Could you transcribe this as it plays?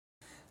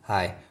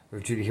Hi,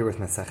 Rav Judy here with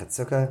Masachet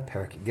Sukkah,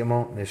 Perek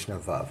Gimel, Mishnah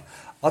Vav.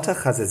 Alta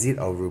Chazazit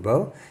al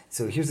Rubo.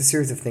 So here's a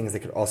series of things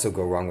that could also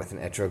go wrong with an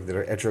etrog that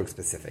are etrog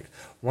specific.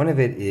 One of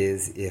it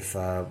is if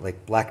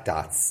like black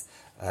dots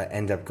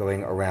end up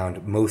going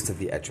around most of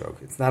the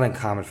etrog. It's not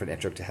uncommon for an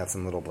etrog to have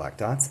some little black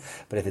dots,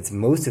 but if it's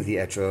most of the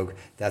etrog,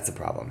 that's a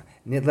problem.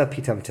 Nidla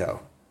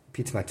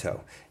pitmato.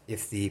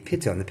 If the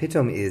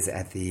pitom is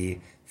at the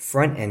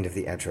front end of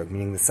the etrog,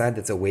 meaning the side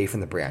that's away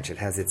from the branch. It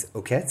has its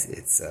oketz,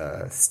 its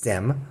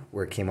stem,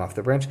 where it came off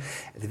the branch.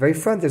 At the very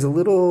front, there's a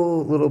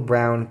little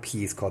brown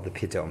piece called the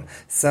pitom.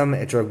 Some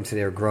etrogim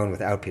today are grown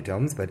without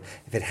pitoms, but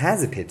if it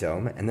has a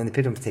pitom, and then the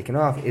pitom's taken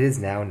off, it is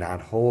now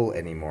not whole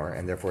anymore,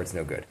 and therefore it's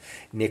no good.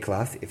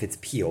 Niklaf, if it's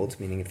peeled,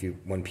 meaning if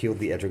one peeled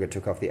the etrog, it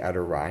took off the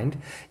outer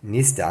rind.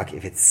 Nisdak,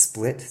 if it's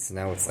split, so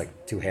now it's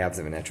like two halves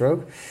of an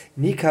etrog.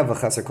 Nika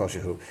v'chaser kol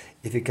shehu,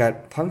 if it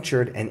got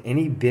punctured and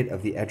any bit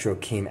of the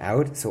etrog came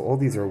out, so all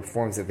these are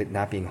forms of it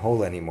not being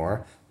whole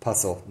anymore,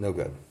 puzzle, no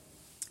good.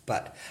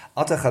 But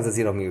alta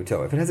chazazit al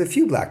miuto, if it has a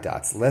few black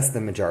dots, less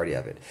than the majority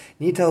of it.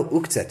 Nitel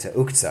uktzet to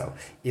uktzo,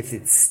 if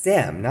its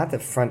stem, not the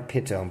front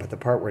pitom, but the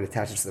part where it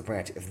attaches to the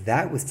branch, if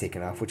that was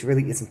taken off, which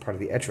really isn't part of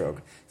the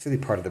etrog, it's really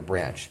part of the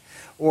branch.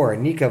 Or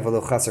nika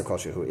velo chaser kol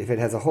shehu, if it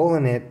has a hole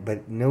in it,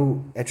 but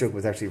no etrog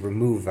was actually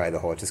removed by the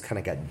hole, it just kind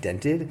of got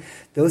dented,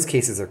 those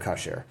cases are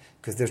kasher,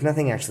 because there's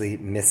nothing actually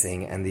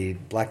missing, and the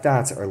black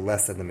dots are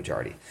less than the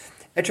majority.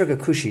 Etrog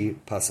akushi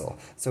puzzle.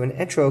 So an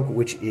etrog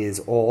which is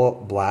all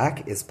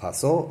black is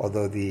puzzle,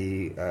 although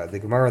the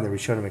Gemara and the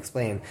Rishonim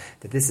explain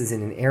that this is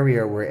in an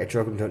area where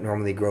etrogim don't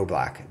normally grow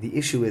black. The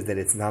issue is that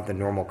it's not the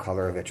normal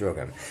color of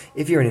etrogim.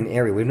 If you're in an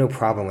area, we have no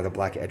problem with a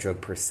black etrog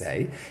per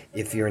se.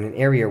 If you're in an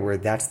area where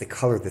that's the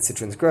color that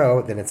citrons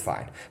grow, then it's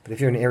fine. But if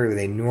you're in an area where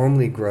they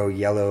normally grow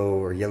yellow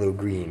or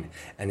yellow-green,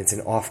 and it's an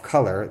off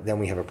color, then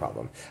we have a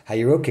problem.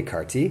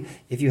 Hayirokikarti,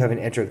 if you have an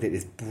etrog that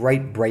is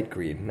bright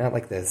green, not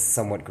like the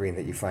somewhat green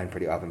that you find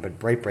pretty often, but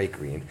bright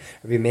green.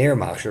 Rabbi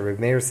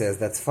Meir says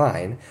that's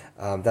fine.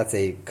 That's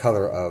a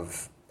color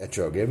of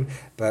etrogim.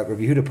 But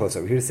Rabbi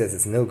Yehuda says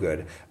it's no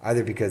good,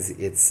 either because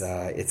it's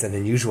an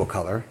unusual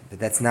color, but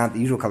that's not the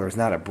usual color is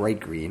not a bright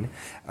green,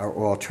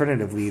 or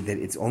alternatively that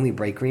it's only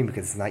bright green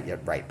because it's not yet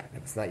ripe.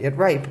 If it's not yet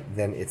ripe,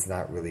 then it's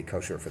not really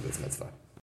kosher for this mitzvah.